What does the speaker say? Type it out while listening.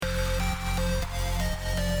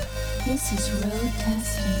This is road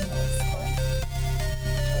testing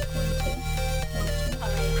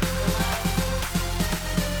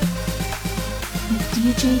with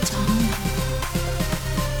DJ Tom.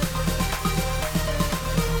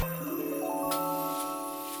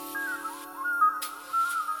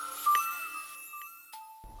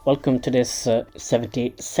 Welcome to this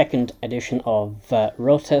 72nd edition of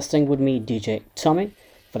Road Testing with me, DJ Tommy.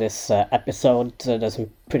 For this episode, there's some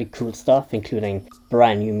pretty cool stuff, including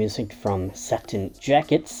brand new music from Satin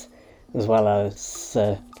Jackets, as well as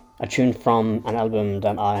a tune from an album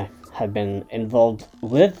that I have been involved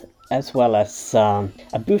with, as well as a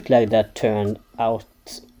bootleg that turned out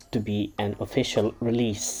to be an official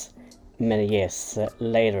release many years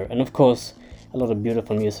later. And of course, a lot of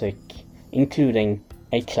beautiful music, including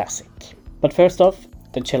a classic. But first off,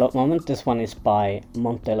 the chill out moment. This one is by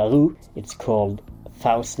Monte La Rue. It's called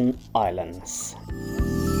Thousand Islands.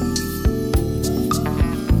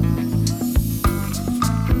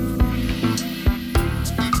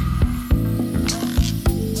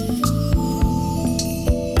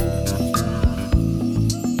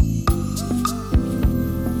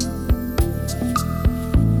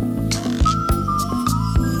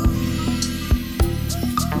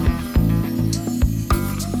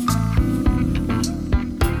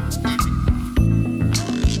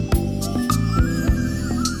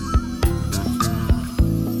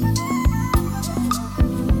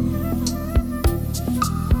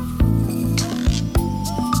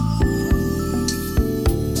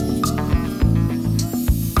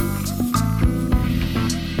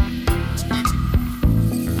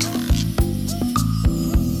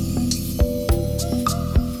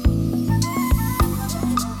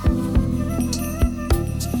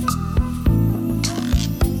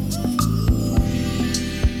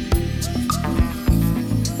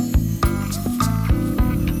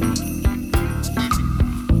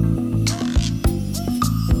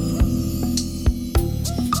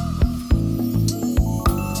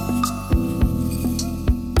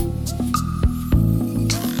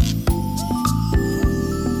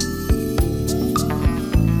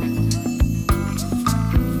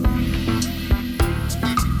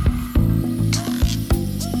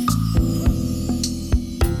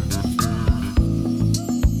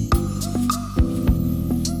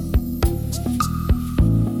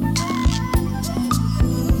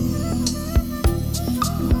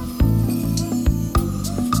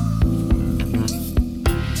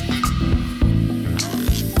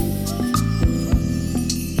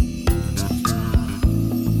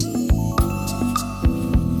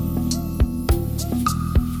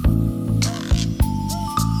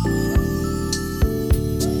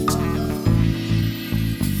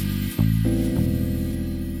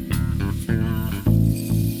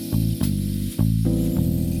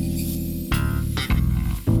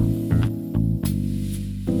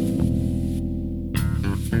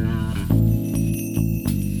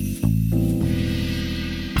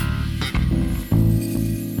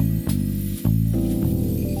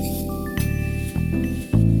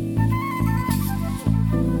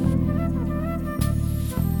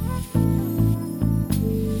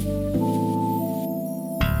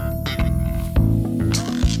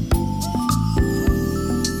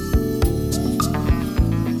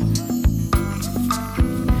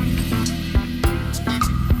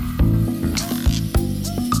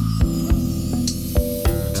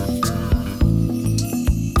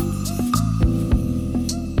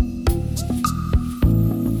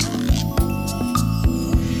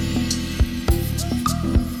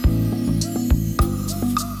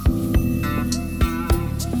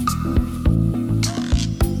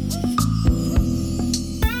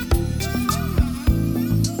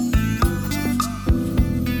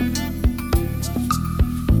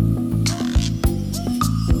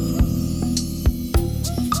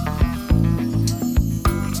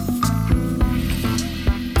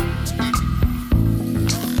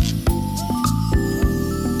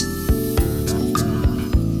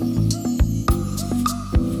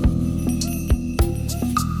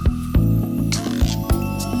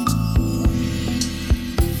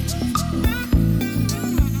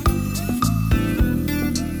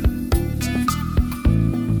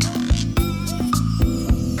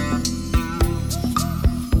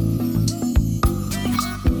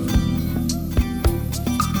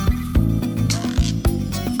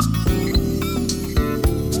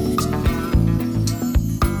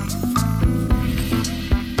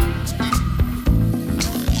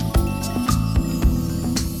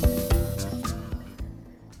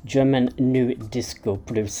 German new disco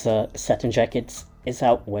producer Satin Jackets is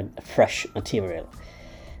out with fresh material.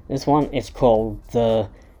 This one is called the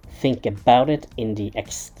Think About It in the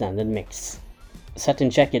extended mix. Satin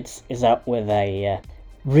Jackets is out with a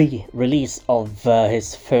re-release of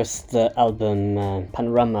his first album,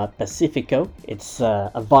 Panorama Pacifico. It's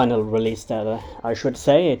a vinyl release that I should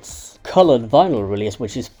say. It's colored vinyl release,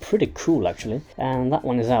 which is pretty cool actually. And that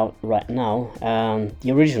one is out right now.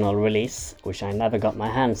 The original release, which I never got my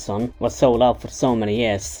hands on, was sold out for so many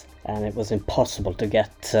years, and it was impossible to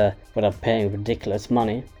get without paying ridiculous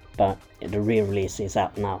money. But the re-release is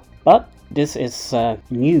out now. But this is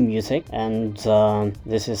new music, and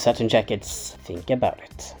this is Satin Jackets, Think About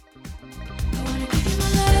It.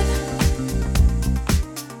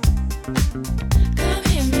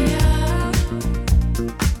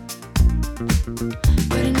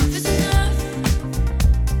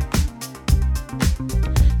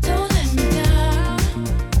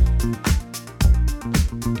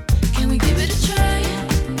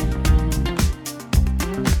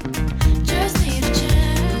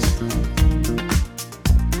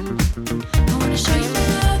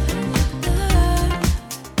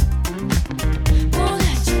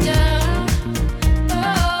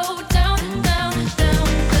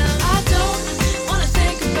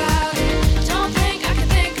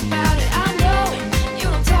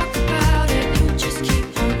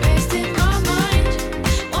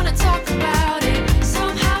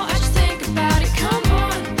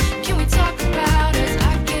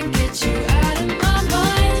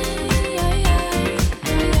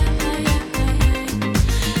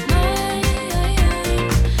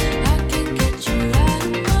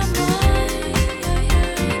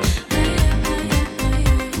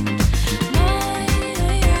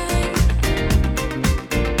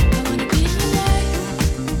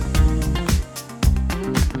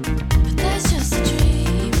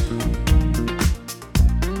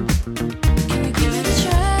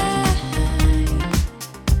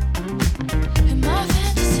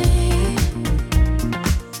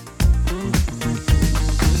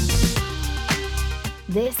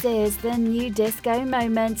 This is the new disco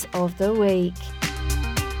moment of the week.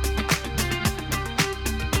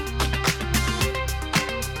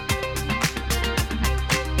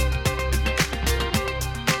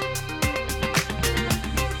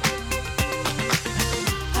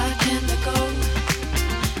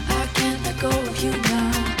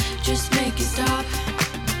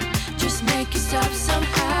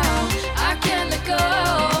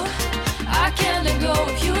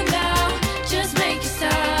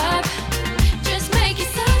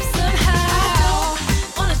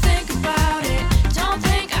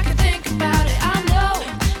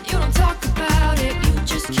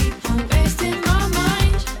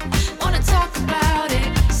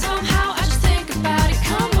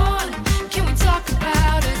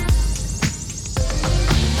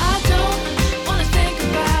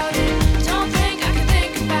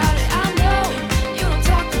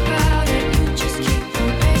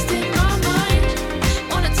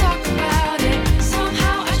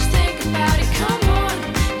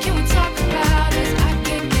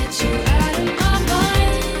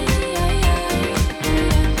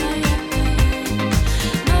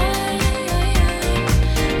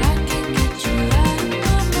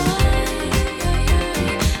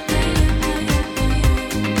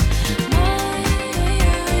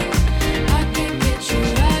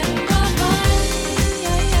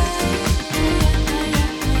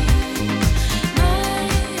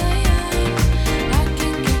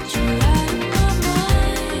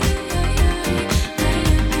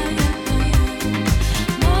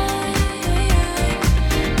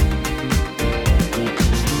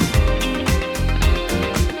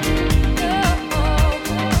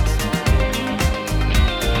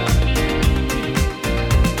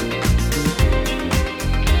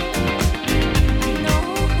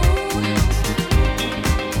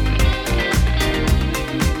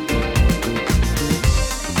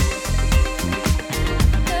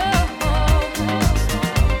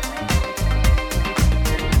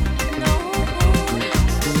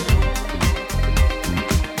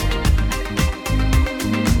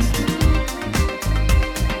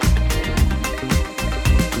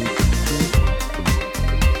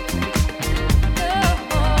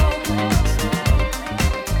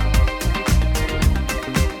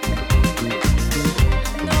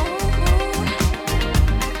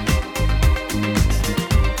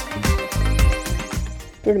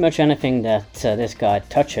 Pretty much anything that this guy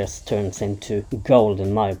touches turns into gold,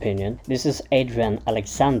 in my opinion. This is Adrian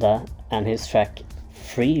Alexander and his track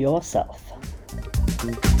Free Yourself.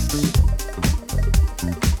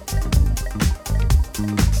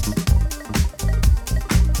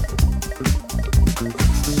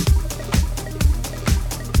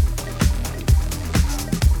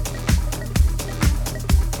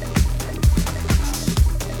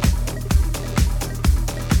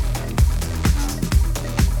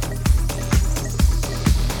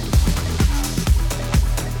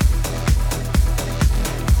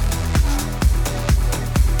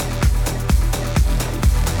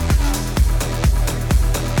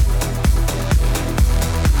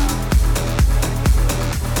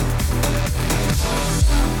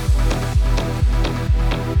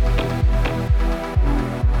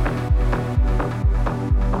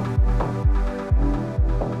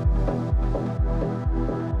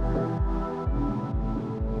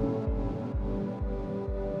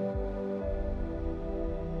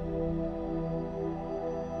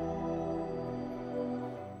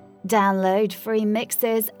 Download free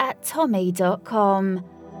mixes at tommy.com.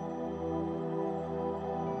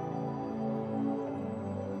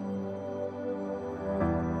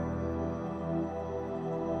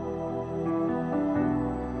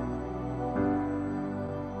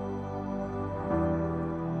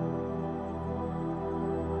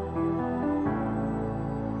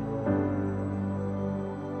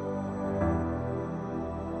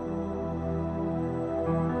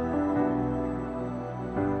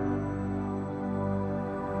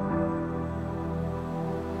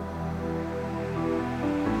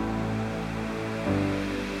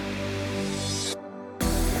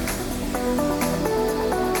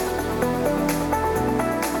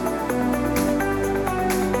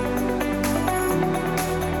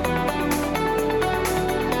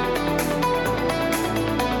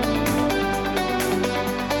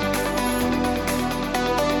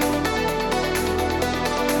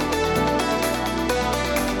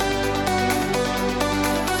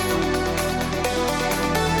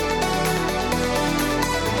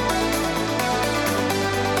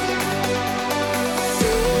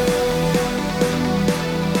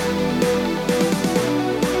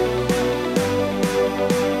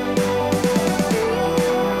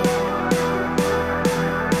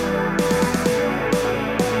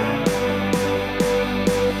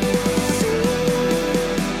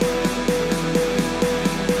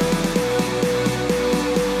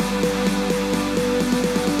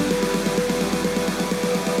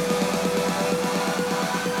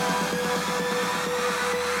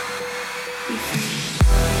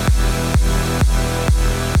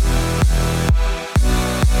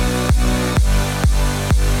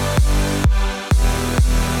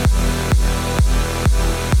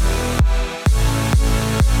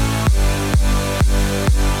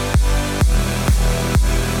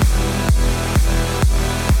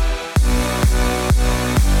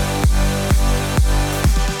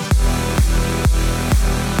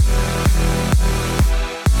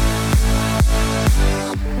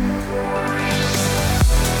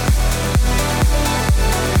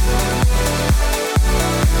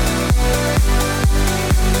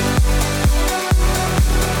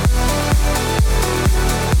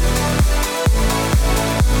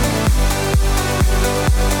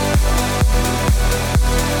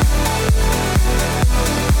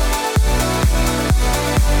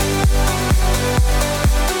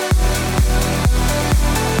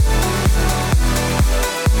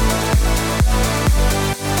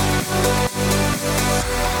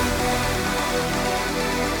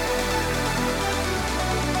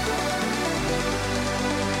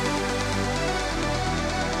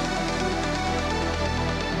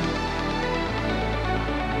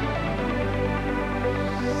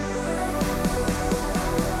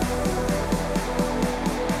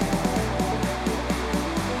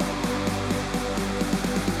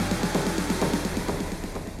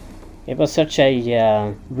 It was such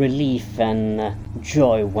a relief and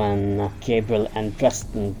joy when Gabriel and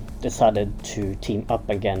Dresden decided to team up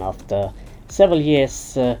again after several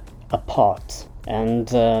years apart. And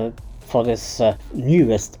for this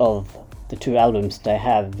newest of the two albums they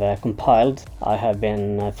have compiled, I have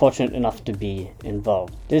been fortunate enough to be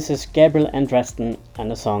involved. This is Gabriel and Dresden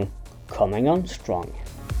and the song Coming On Strong.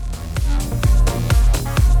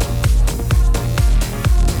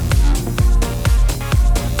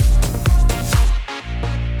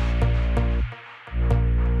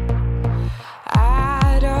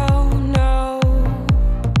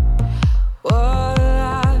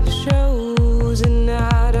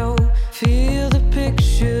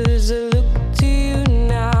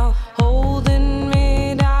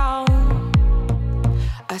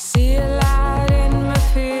 I see a light in my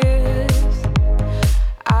fears.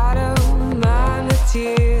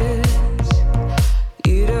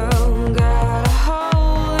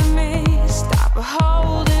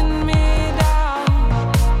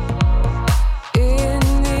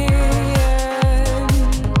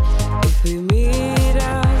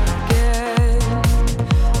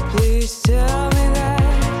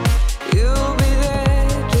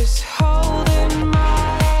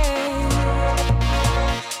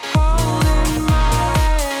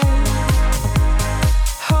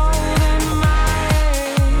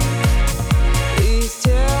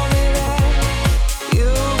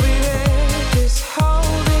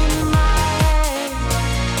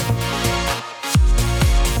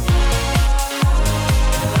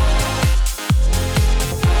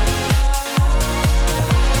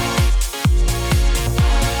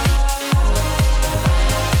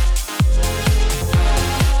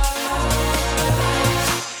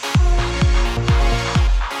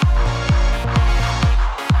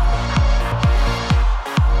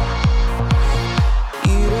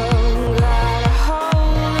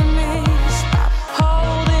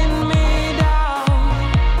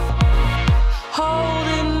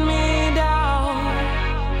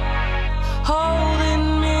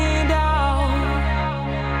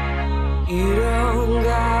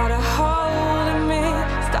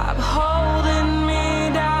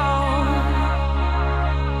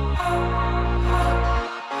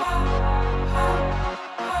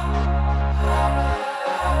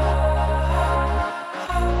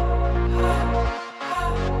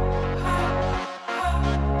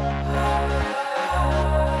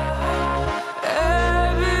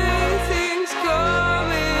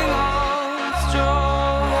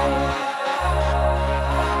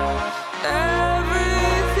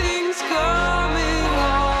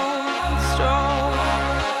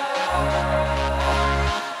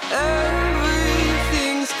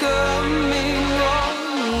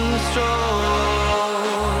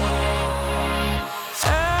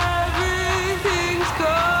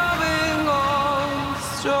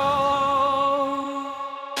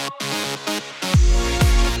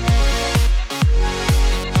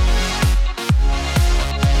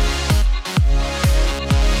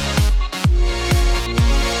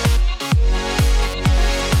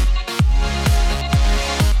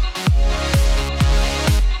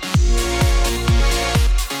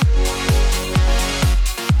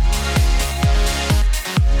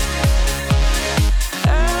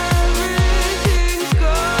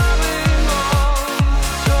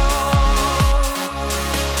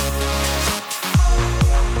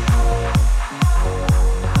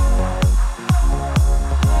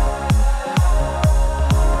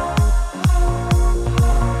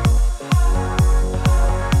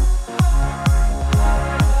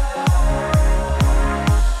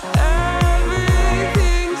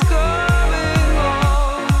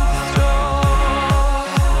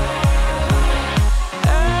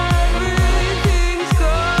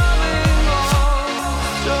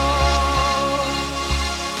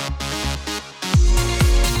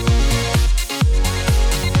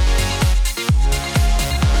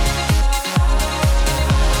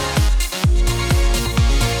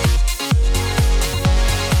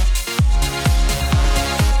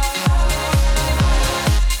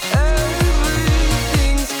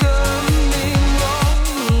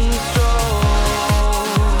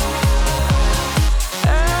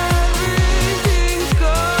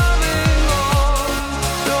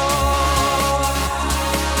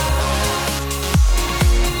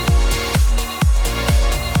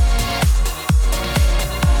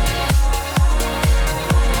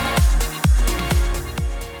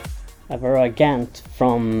 Vera Gant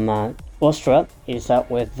from Austria is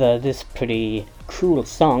out with this pretty cool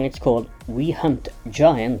song. It's called We Hunt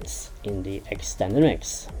Giants in the extended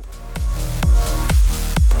mix.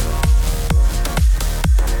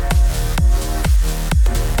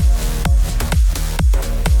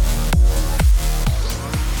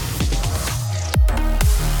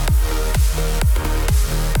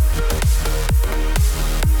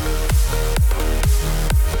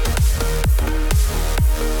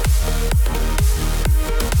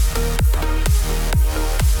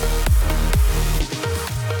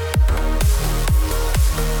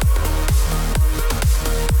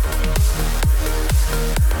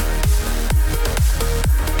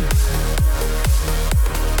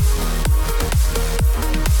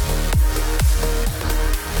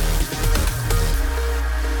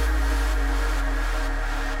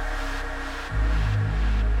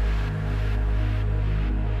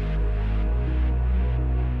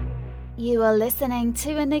 You are listening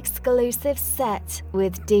to an exclusive set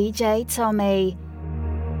with DJ Tommy.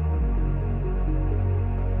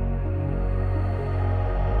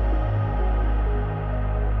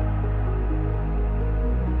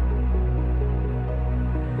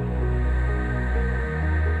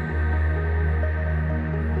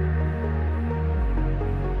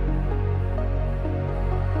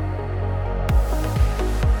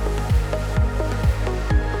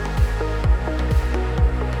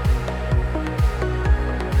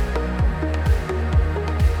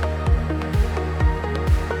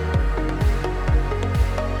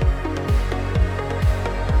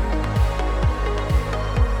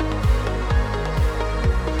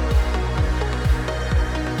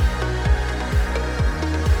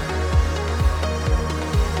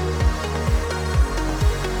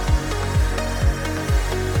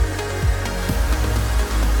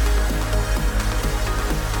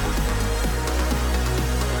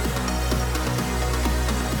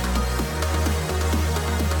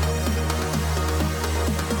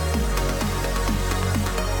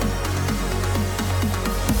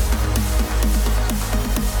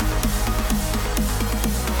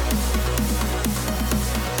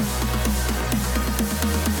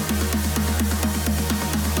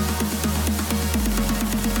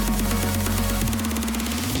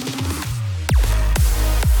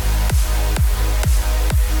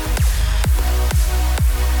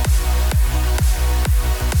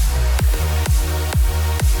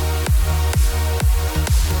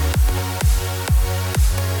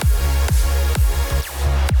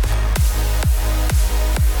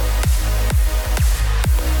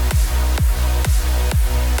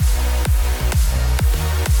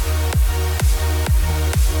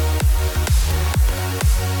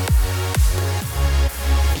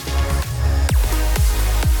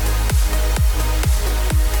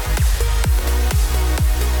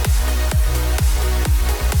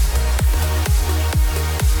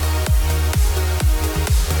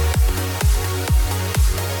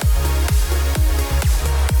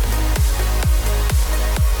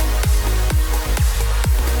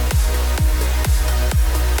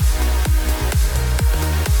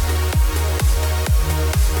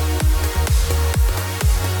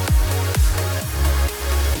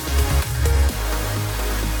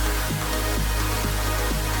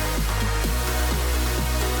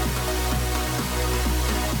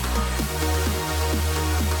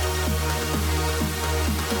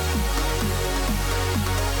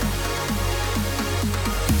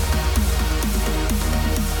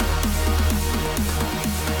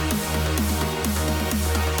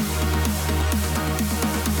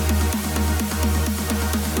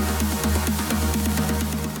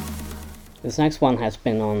 This next one has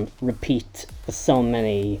been on repeat for so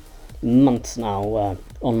many months now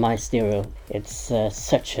on my stereo. It's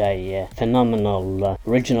such a phenomenal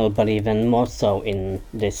original, but even more so in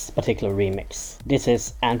this particular remix. This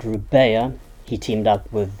is Andrew Bayer. He teamed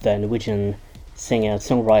up with the Norwegian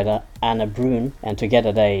singer-songwriter Anna Brun, and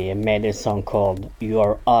together they made a song called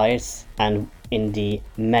Your Eyes, and in the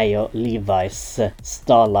Mayo Levi's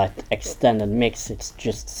Starlight extended mix, it's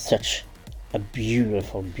just such a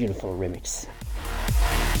beautiful, beautiful remix.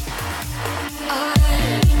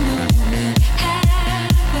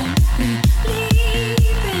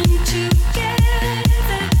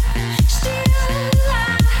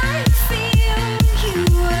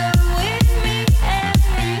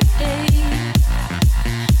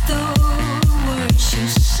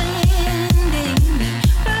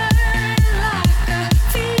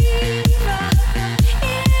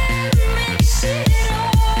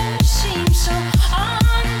 Seems so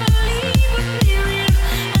unbelievable.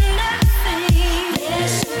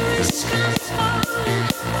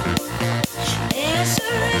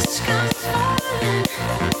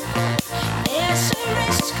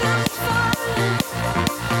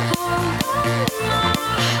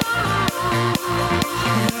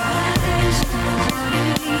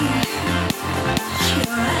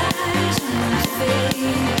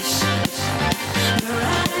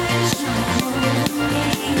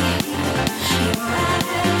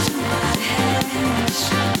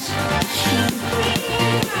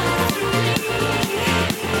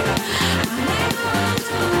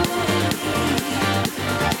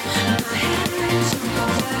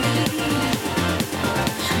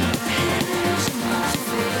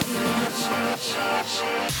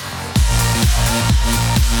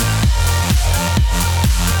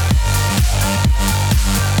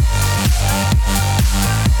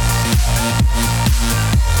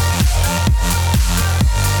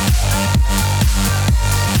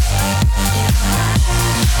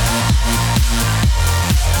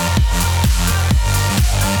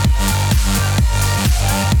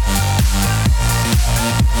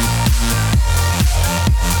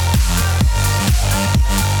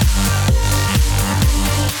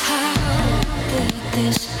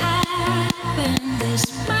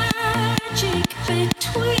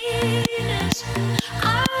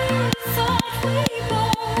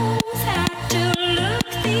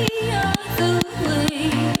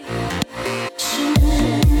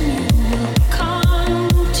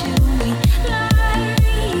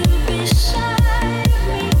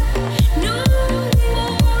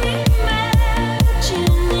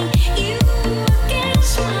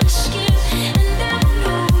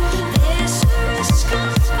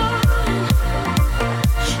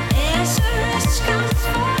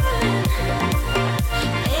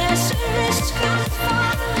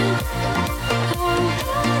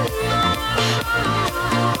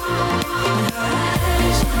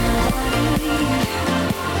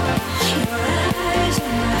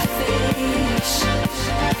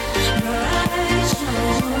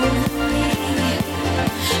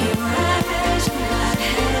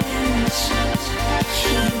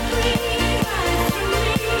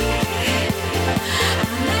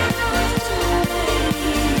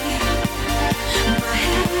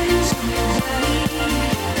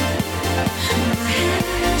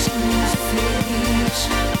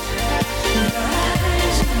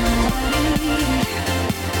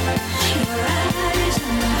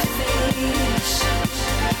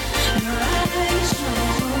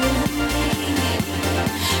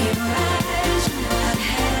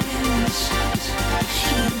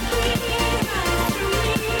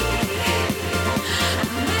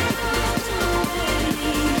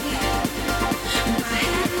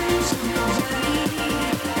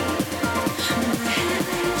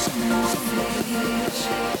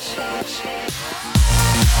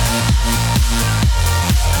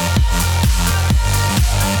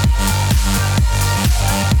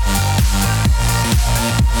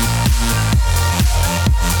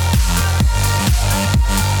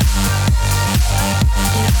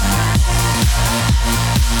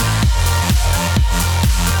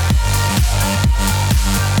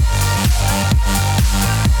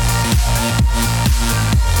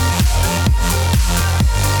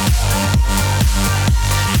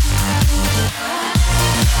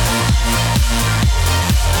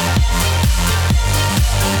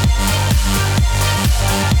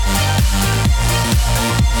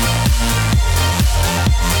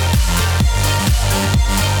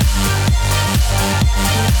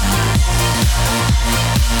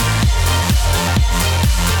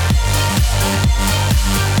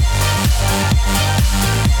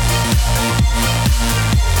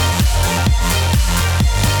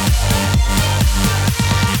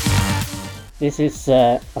 This is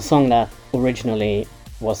a song that originally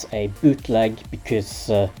was a bootleg because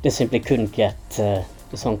they simply couldn't get the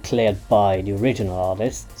song cleared by the original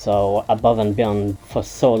artist. So Above and Beyond for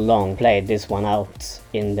so long played this one out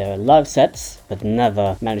in their live sets, but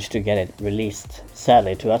never managed to get it released,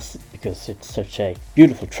 sadly to us, because it's such a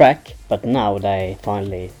beautiful track. But now they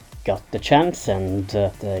finally got the chance, and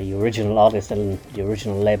the original artist and the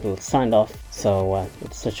original label signed off, so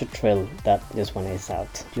it's such a thrill that this one is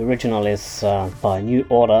out. The original is by New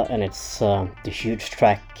Order, and it's the huge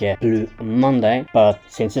track Blue Monday, but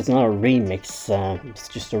since it's not a remix, it's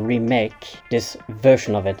just a remake. This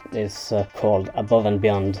version of it is called Above and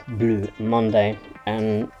Beyond Blue Monday,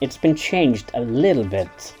 and it's been changed a little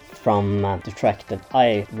bit from the track that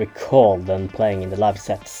I recall them playing in the live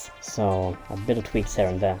sets. So a bit of tweaks here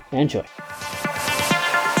and there. Enjoy.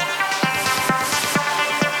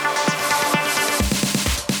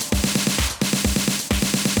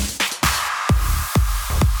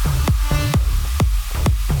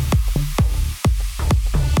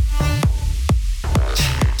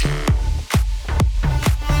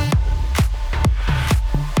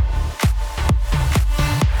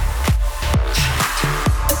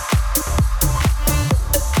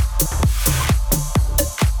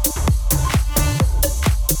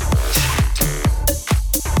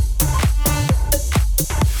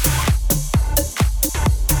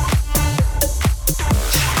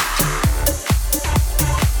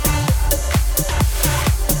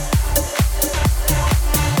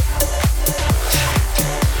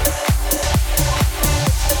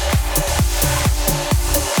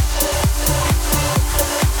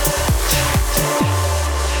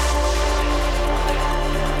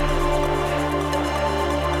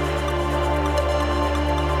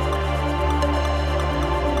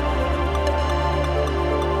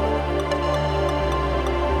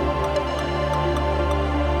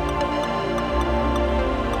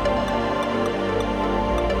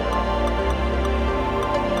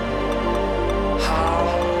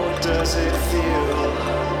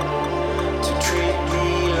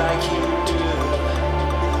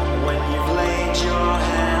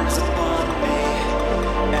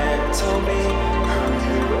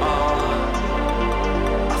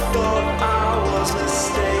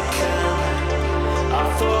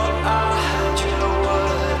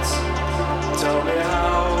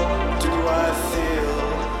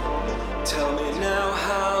 Tell me now,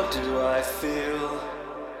 how do I feel?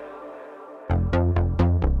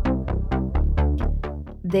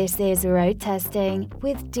 This is Road Testing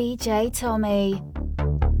with DJ Tommy.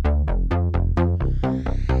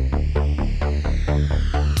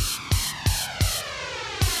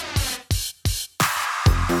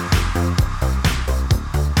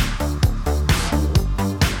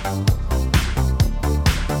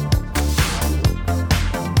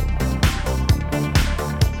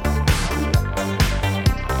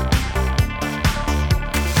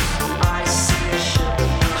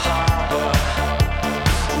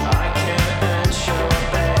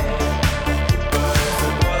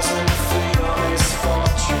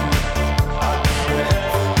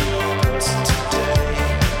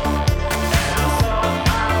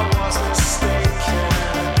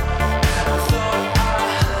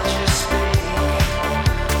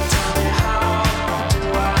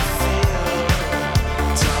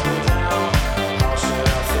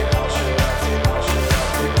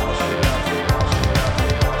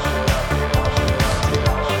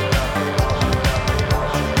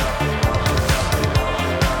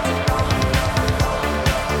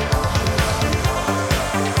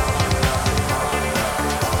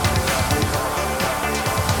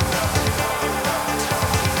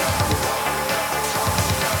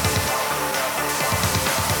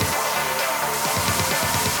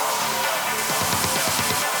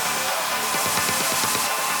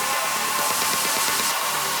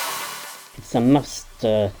 It's a must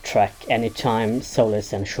track anytime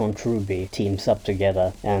Solis and Sean Truby teams up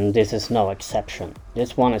together, and this is no exception.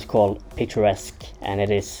 This one is called Picturesque, and it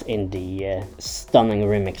is in the stunning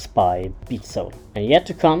remix by Beat Soul. And yet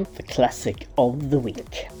to come, the classic of the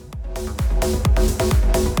week.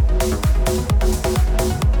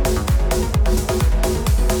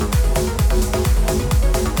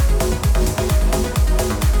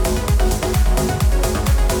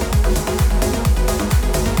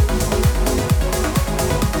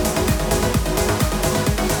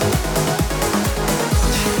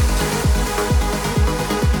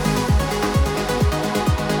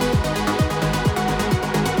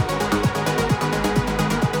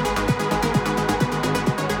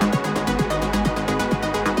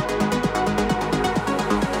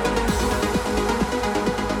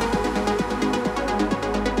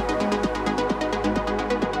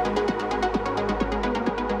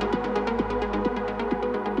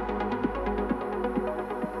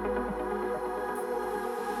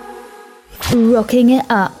 Rocking it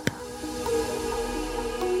up.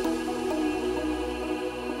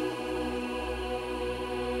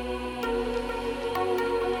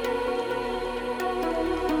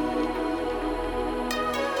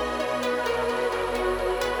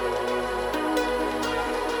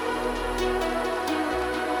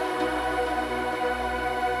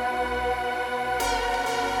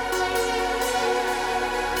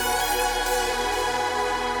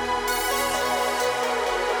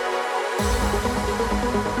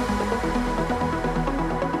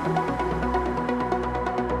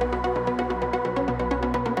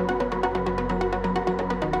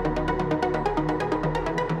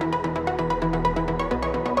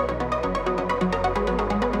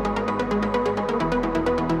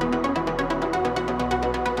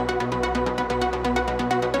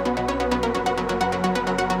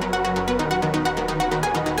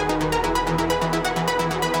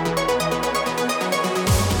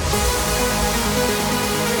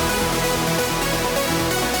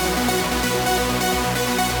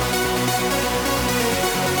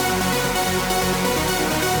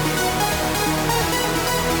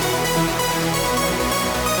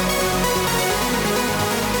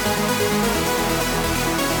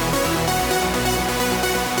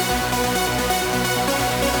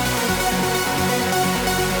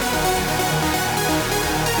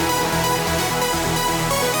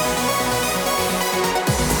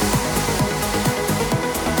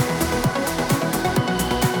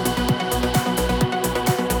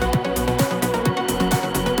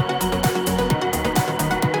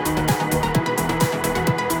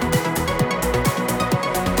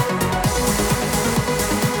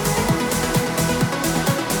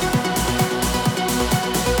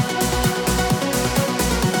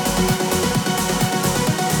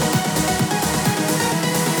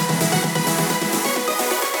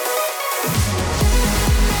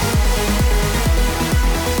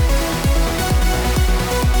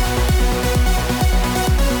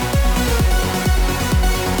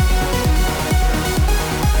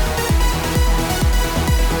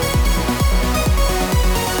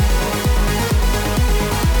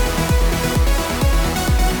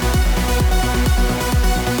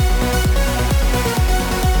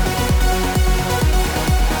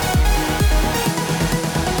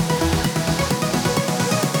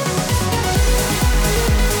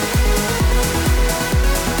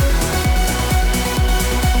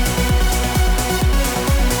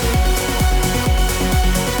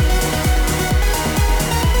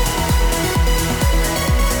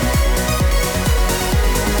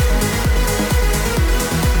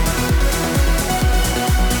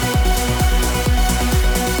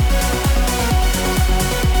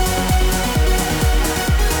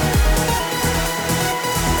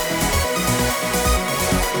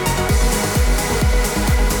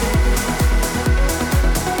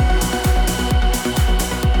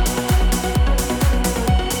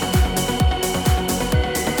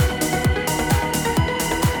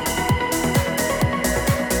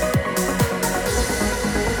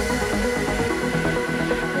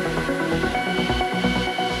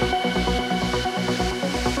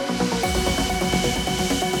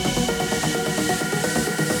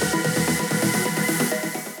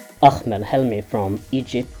 Ahmed Helmi from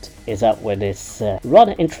Egypt is out with this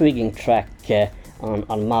rather intriguing track on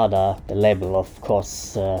Almada, the label of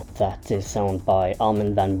course that is owned by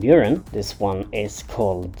Armin van Buuren. This one is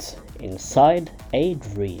called Inside a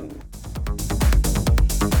Dream.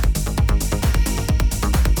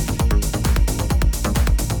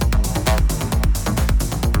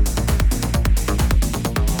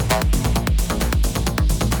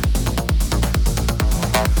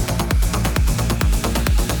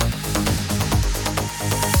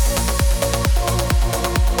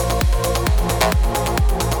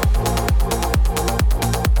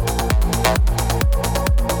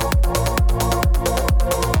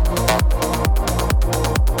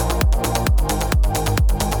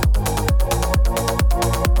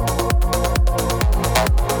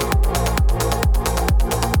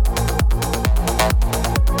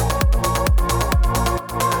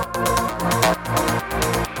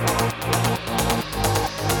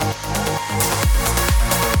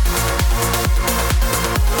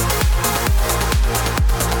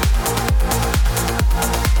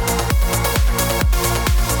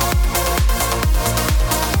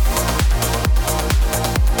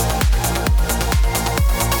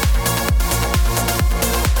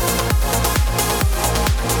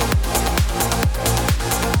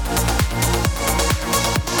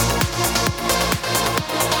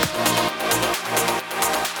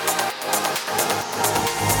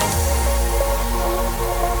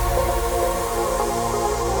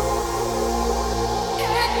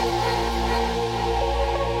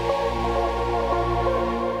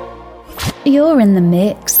 You're in the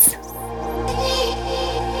mix.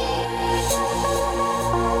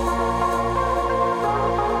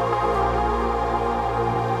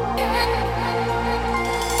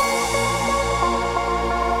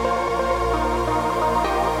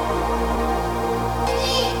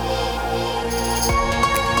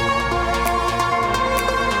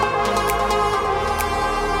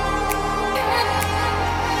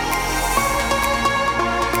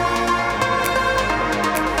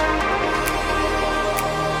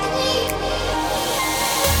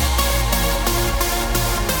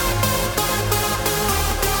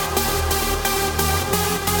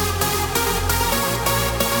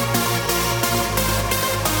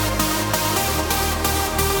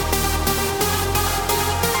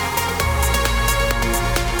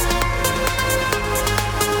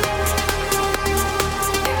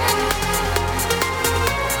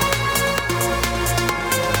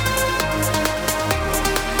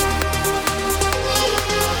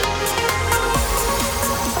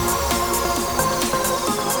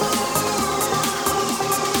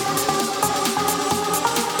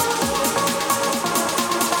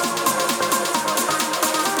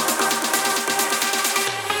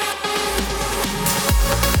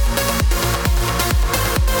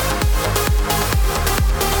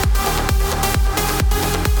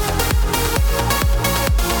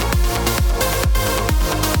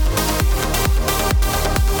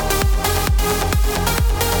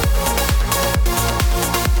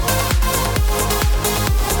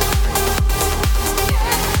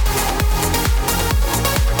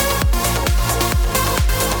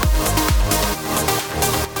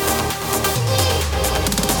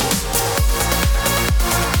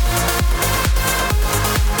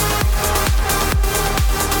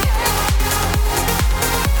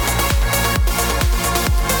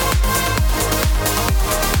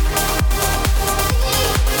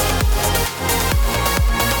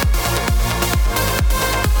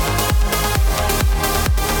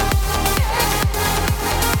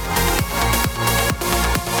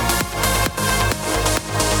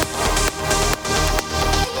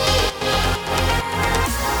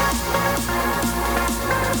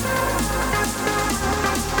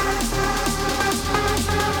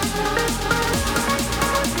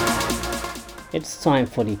 It's time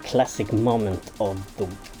for the classic moment of the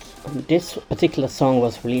week. This particular song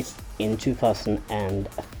was released in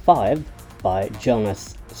 2005 by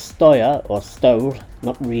Jonas Stoya, or Stour,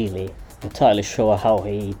 not really entirely sure how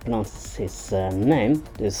he pronounces his name.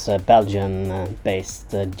 This Belgian-based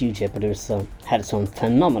DJ producer had some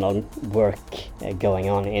phenomenal work going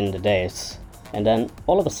on in the days. And then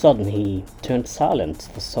all of a sudden he turned silent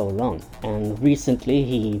for so long. And recently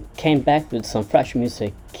he came back with some fresh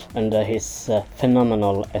music under his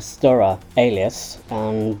phenomenal Estora alias.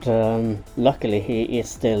 And luckily he is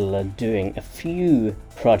still doing a few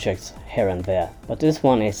projects here and there. But this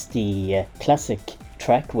one is the classic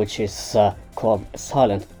track, which is called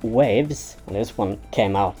Silent Waves. And this one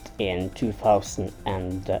came out in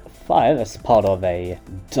 2005 as part of a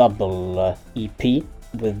double EP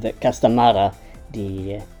with Castamara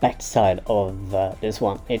the backside of this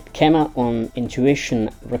one. It came out on Intuition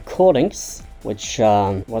Recordings, which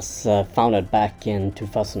was founded back in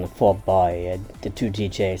 2004 by the two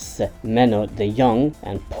DJs Menno de Jong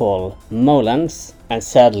and Paul Molans. And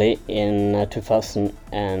sadly, in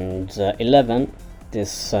 2011,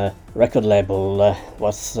 this record label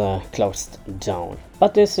was closed down.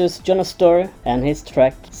 But this is Jonas Story and his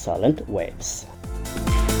track Silent Waves.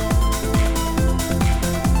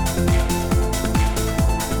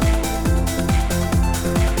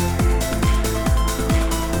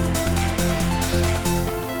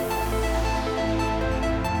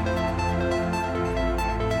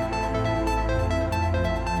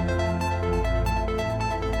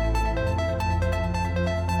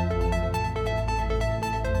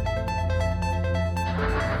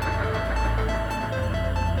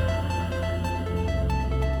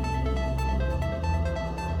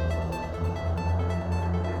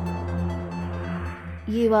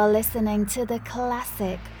 You are listening to the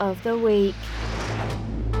classic of the week.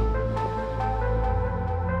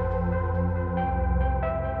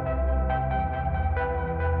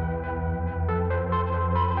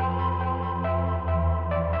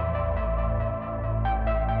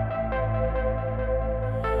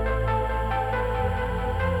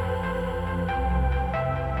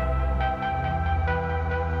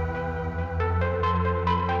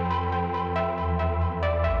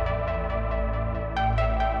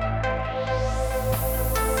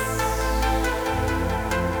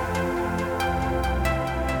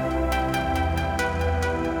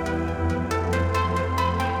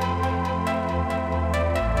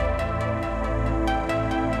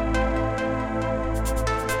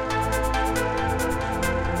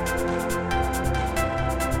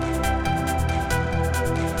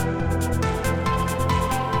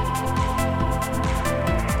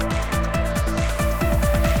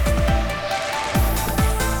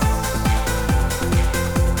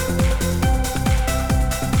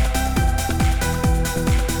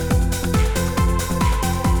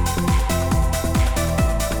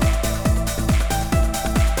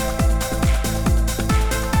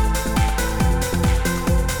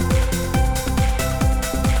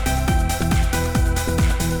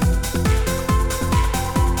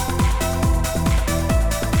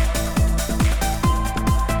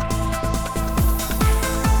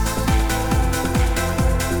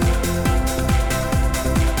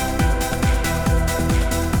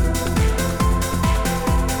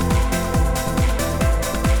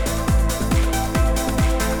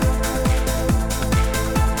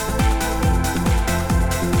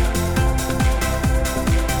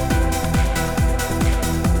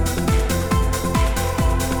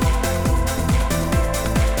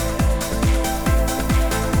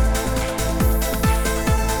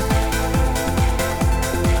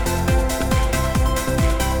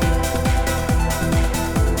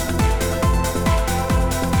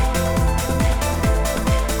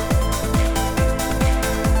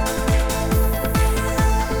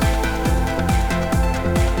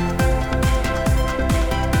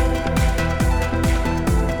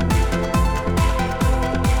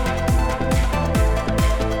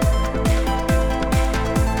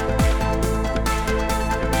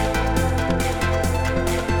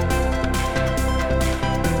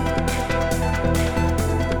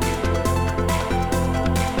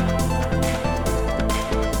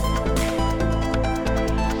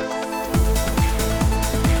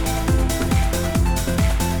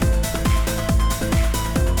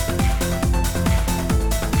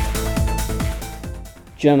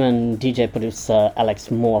 German DJ producer Alex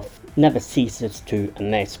Morph never ceases to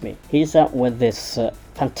amaze me. He's out with this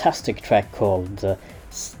fantastic track called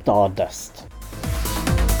Stardust.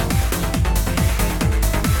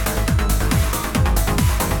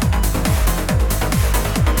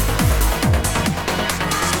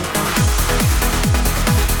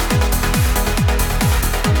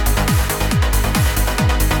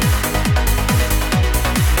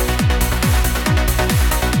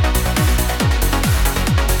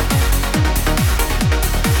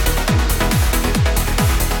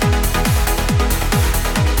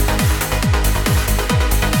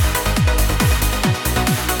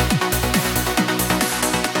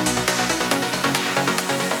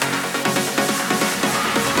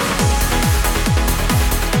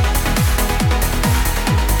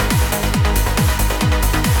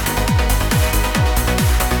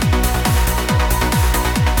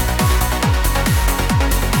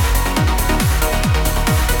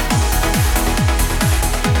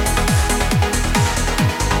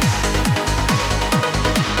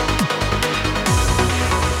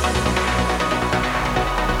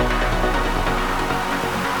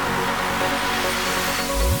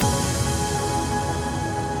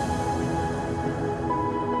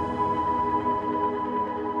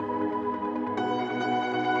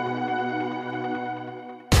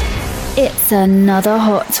 It's another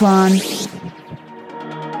hot one.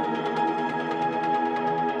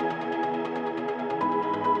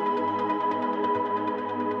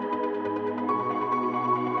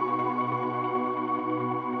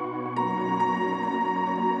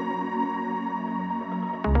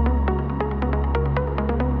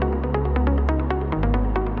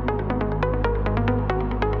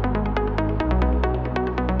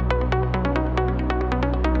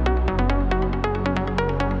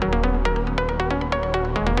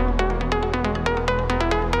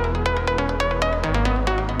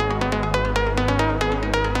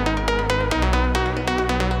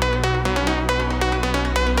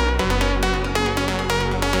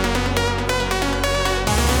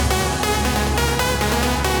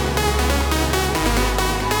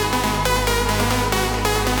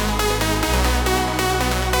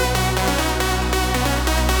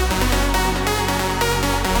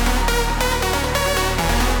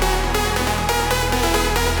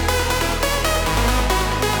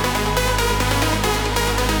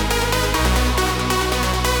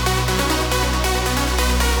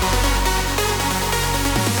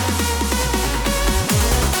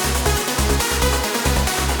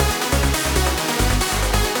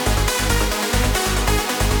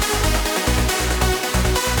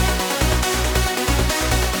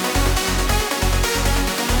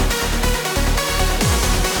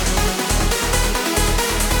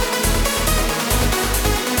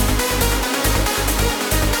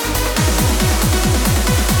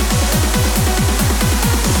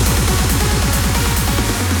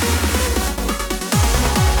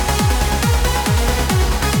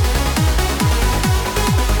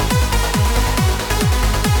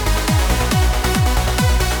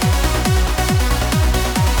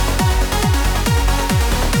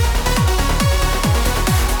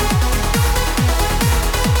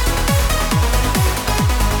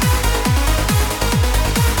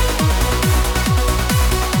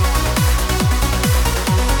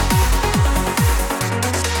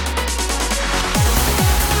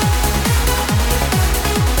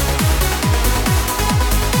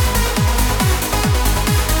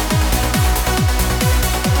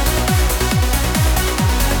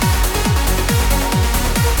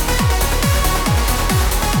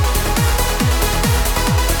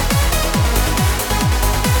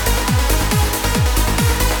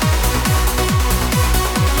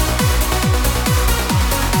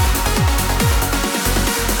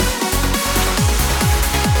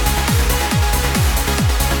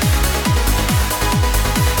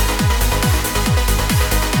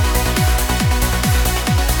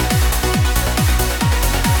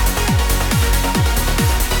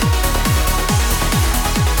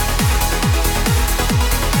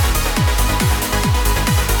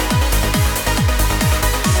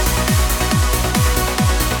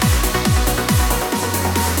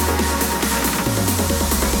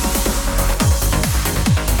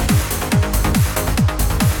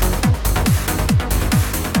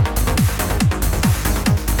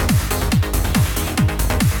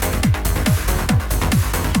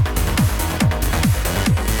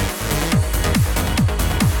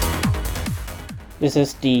 This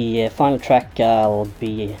is the final track I'll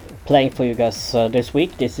be playing for you guys this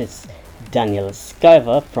week. This is Daniel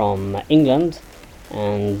Skyver from England,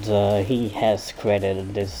 and he has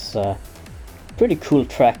created this pretty cool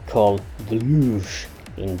track called Deluge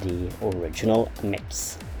in the original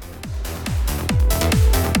mix.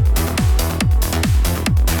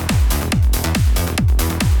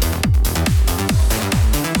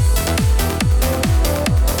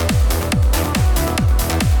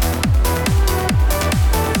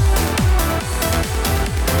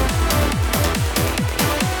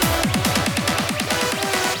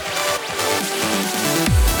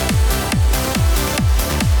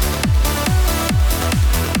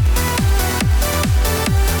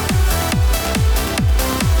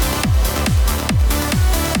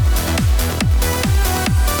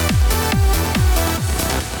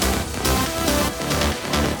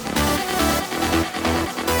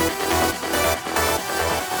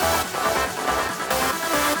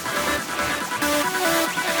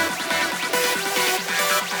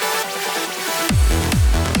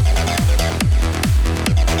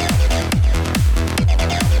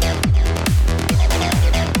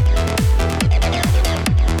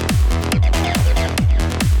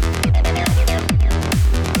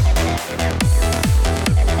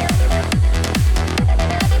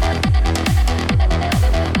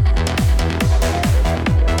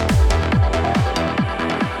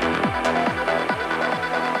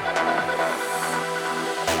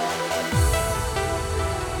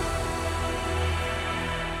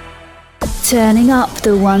 Turning up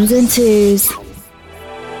the ones and twos.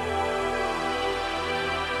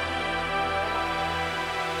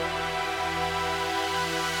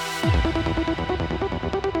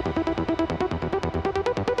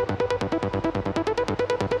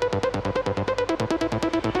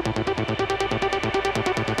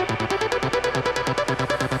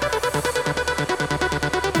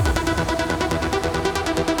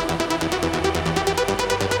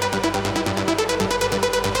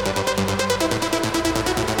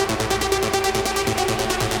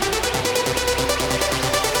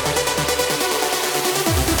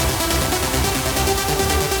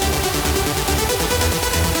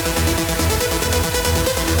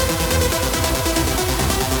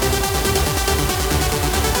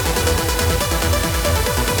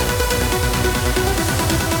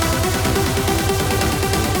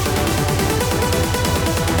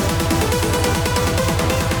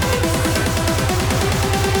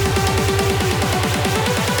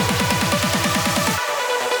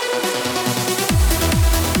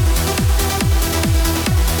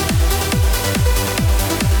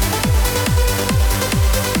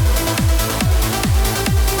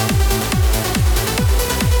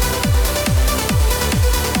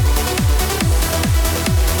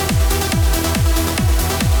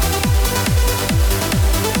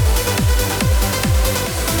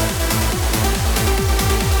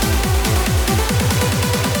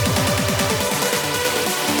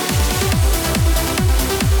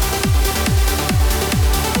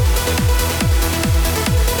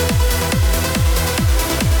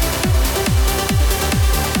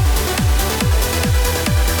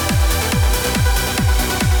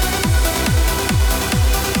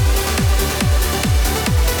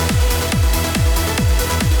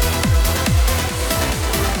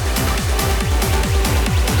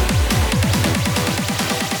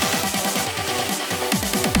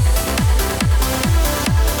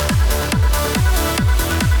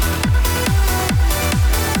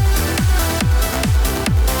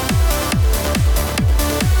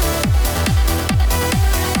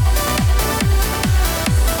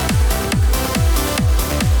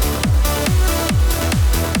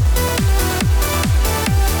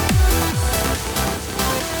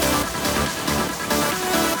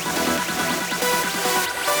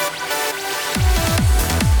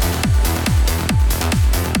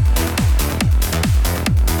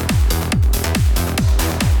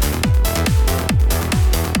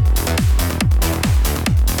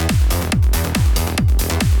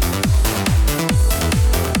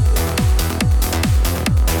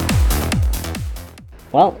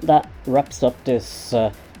 Well, that wraps up this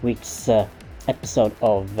week's episode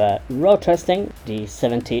of Road Testing, the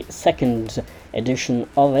 72nd edition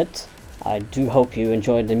of it. I do hope you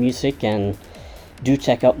enjoyed the music, and do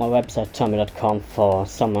check out my website tommy.com for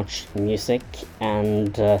so much music,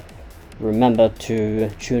 and remember to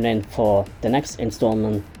tune in for the next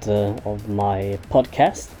installment of my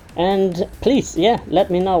podcast. And please,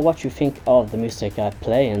 let me know what you think of the music I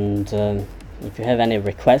play, and if you have any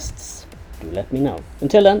requests, do let me know.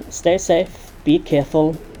 Until then, stay safe, be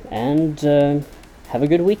careful, and have a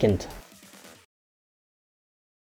good weekend.